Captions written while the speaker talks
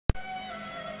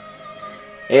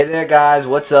Hey there guys,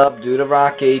 what's up?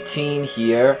 Rock18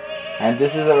 here, and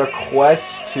this is a request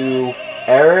to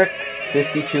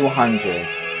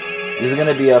Erik5200. This is going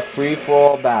to be a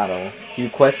free-for-all battle. He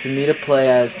requested me to play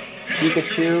as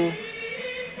Pikachu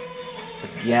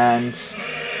against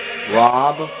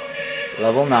R.O.B,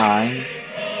 level 9,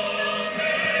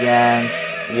 against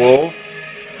Wolf,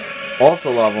 also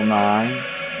level 9,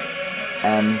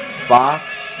 and Fox,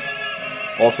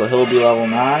 also he'll be level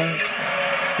 9.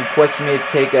 He requested me to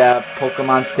take a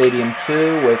Pokemon Stadium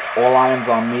 2 with all items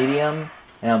on medium,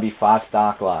 and it'll be 5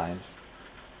 stock lives.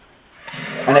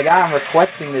 And the guy I'm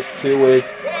requesting this to is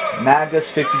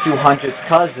Magus5200's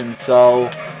cousin, so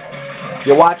if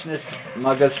you're watching this,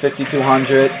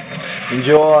 Magus5200,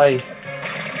 enjoy.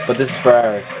 But this is for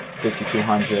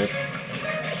Erik5200.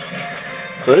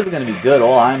 So this is going to be good,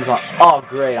 all items on... Oh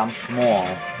great, I'm small.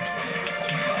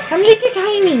 I'm little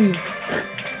tiny.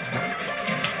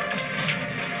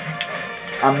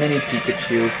 I'm mini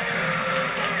Pikachu.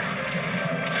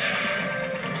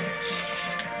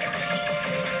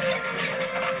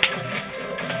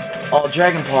 Oh,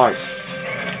 Dragon Parts.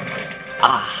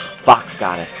 Ah, Fox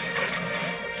got it.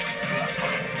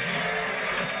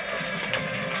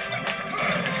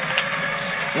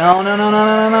 No.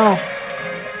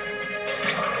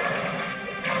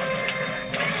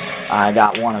 I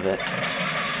got one of it.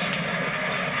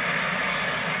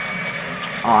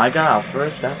 Oh, I got out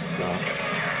first. That's slow.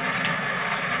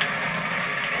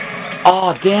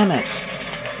 Oh, damn it.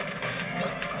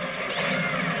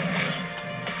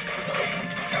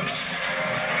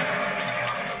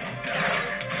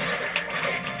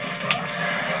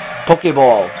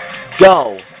 Pokeball,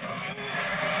 go!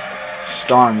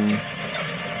 Star me.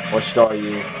 Or star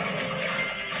you.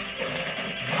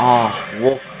 Oh,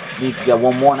 Wolf needs to get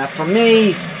one more, and that's for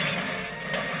me!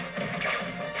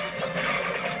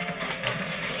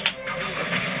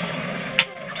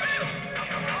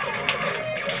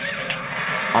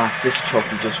 Ah, this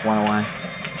trophy just went away.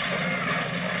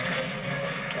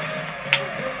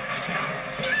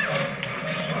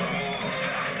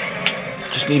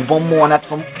 Just need one more, and that's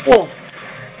from Wolf.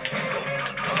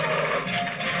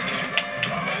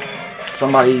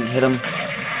 Somebody hit him.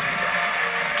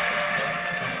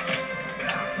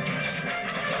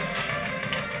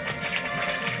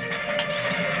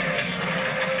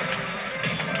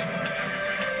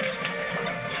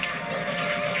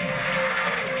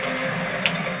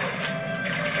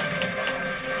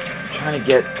 Trying to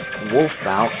get Wolf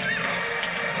out.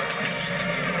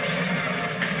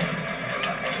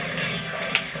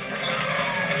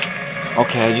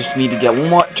 Okay, I just need to get one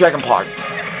more Dragon Part.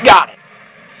 Got it!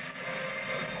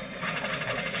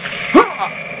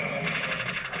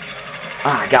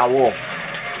 Ah, I got Wolf.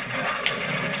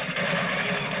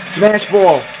 Smash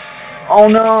Ball! Oh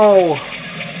no!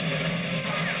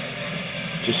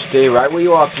 Just stay right where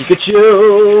you are,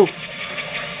 Pikachu!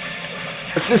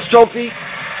 Assist trophy!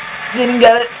 Didn't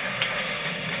get it.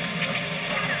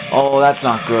 Oh, that's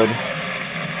not good.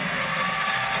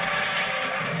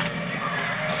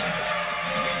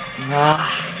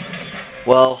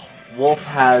 Well, Wolf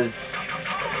has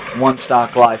 1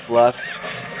 stock life left.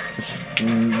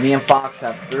 Me and Fox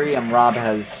have 3, and R.O.B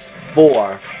has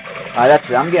 4. That's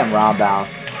it. I'm getting R.O.B out.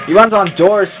 He runs on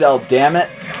Duracell, damn it.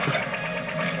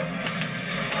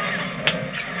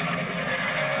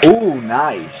 Ooh,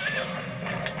 nice.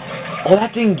 Oh,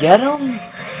 that didn't get him?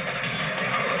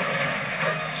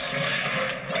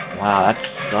 Wow, that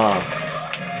sucks.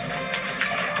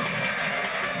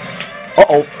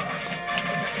 Uh-oh.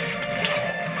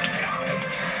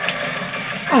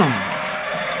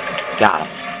 Got him.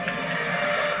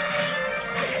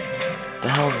 What the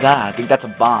hell is that? I think that's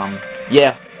a bomb.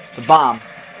 Yeah, it's a bomb.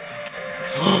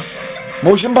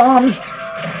 Motion bombs!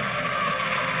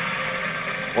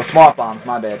 Or smart bombs,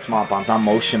 my bad, smart bombs, not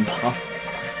motion bombs.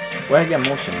 Where did I get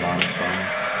motion bombs from?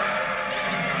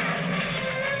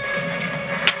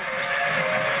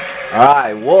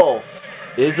 Alright, Wolf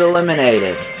is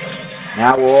eliminated.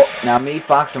 Now me,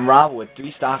 Fox, and R.O.B with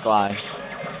 3 stock lives.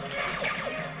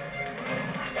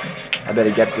 I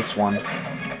better get this one.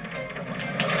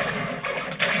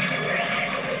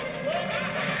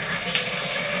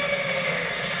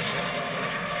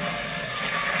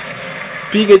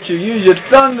 Pikachu, use your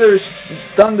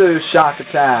thunder shock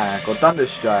attack or thunder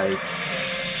strike.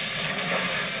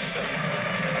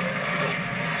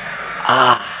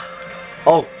 Ah.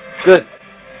 Oh, good.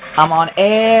 I'm on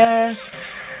air.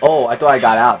 Oh, I thought I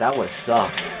got out. That would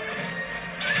suck.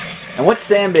 And what's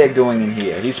Sandbag doing in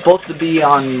here? He's supposed to be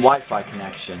on Wi-Fi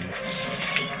connection.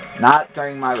 Not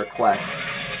during my request.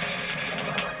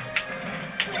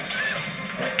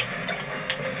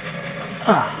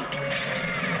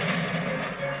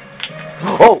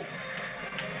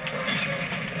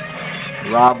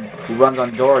 Rob, who runs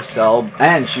on Duracell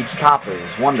and shoots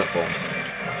toppers. Wonderful.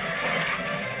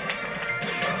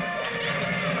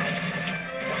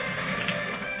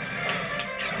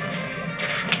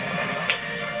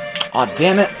 Aw, oh,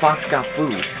 damn it, Fox got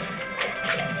food.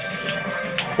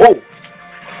 Whoa!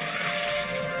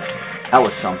 That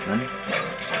was something.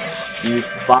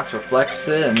 Fox reflects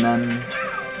it and then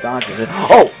dodges it.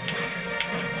 Oh!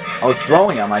 I was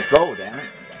throwing on my throw, damn it.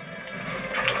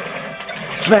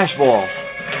 Smash ball!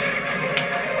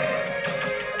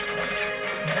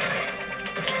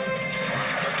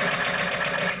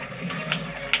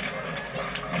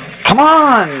 Come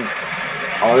on!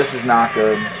 Oh, this is not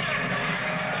good.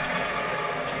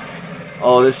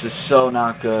 Oh, this is so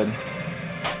not good.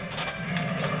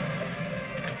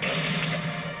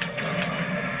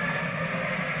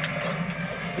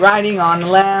 Riding on the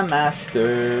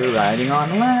Landmaster, riding on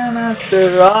the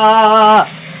Landmaster, ah!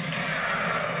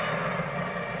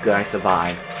 Good, I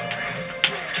survived.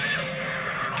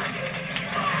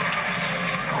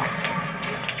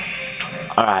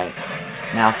 Alright,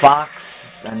 now Fox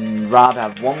and Rob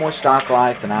have one more stock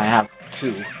life and I have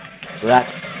 2. So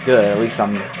that's good, at least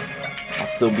I'll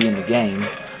still be in the game.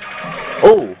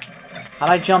 Oh! How'd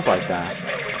I jump like that?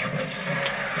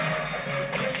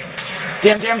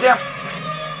 Damn, damn, damn!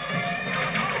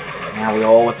 Now we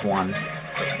all with 1.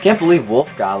 Can't believe Wolf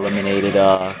got eliminated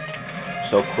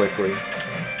so quickly.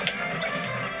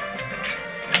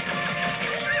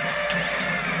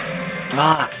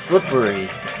 Ah, slippery.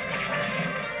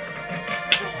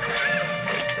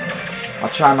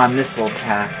 I'll try my missile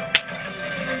attack.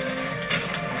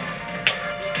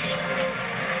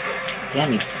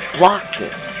 Damn, he blocked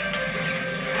it.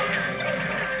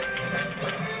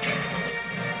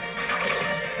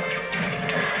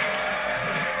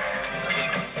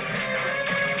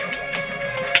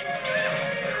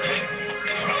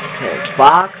 Okay,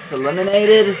 Fox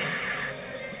eliminated.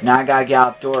 Now I gotta get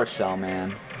out Duracell,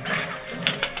 man.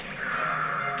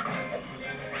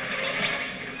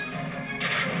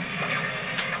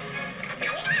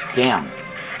 Damn.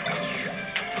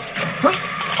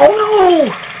 Oh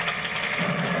no!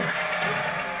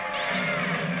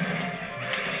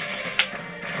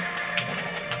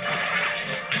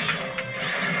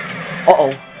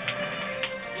 Uh-oh.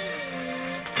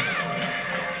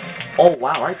 Oh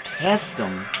wow, I passed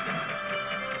him.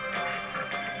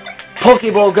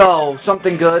 Pokeball go!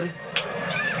 Something good.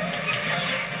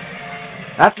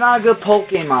 That's not a good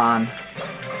Pokemon.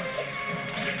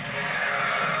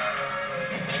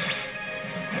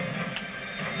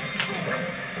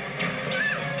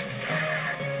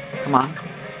 Come on.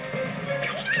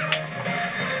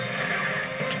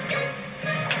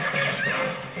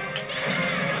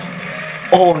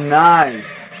 Oh, nice.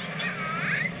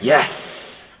 Yes.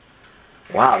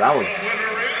 Wow, that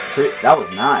was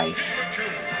nice.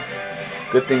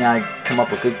 Good thing I come up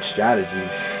with good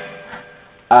strategies.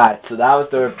 Alright, so that was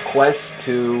the request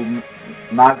to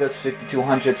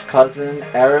Magus5200's cousin,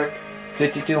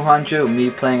 Erik5200,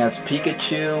 me playing as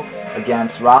Pikachu,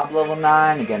 against Rob level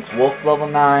 9, against Wolf level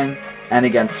 9, and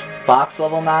against Fox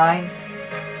level 9.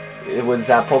 It was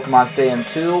at Pokemon Stadium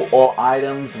 2. All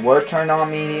items were turned on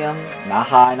medium, not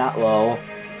high, not low,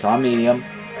 it's on medium,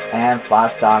 and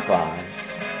 5 stock lives.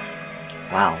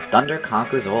 Wow, Thunder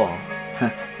conquers all.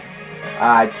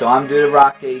 Alright, so I'm Dude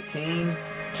Rock 18,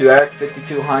 to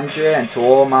Erik5200, and to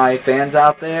all my fans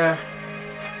out there,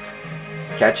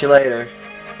 catch you later.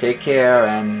 Take care,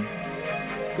 and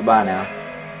goodbye now.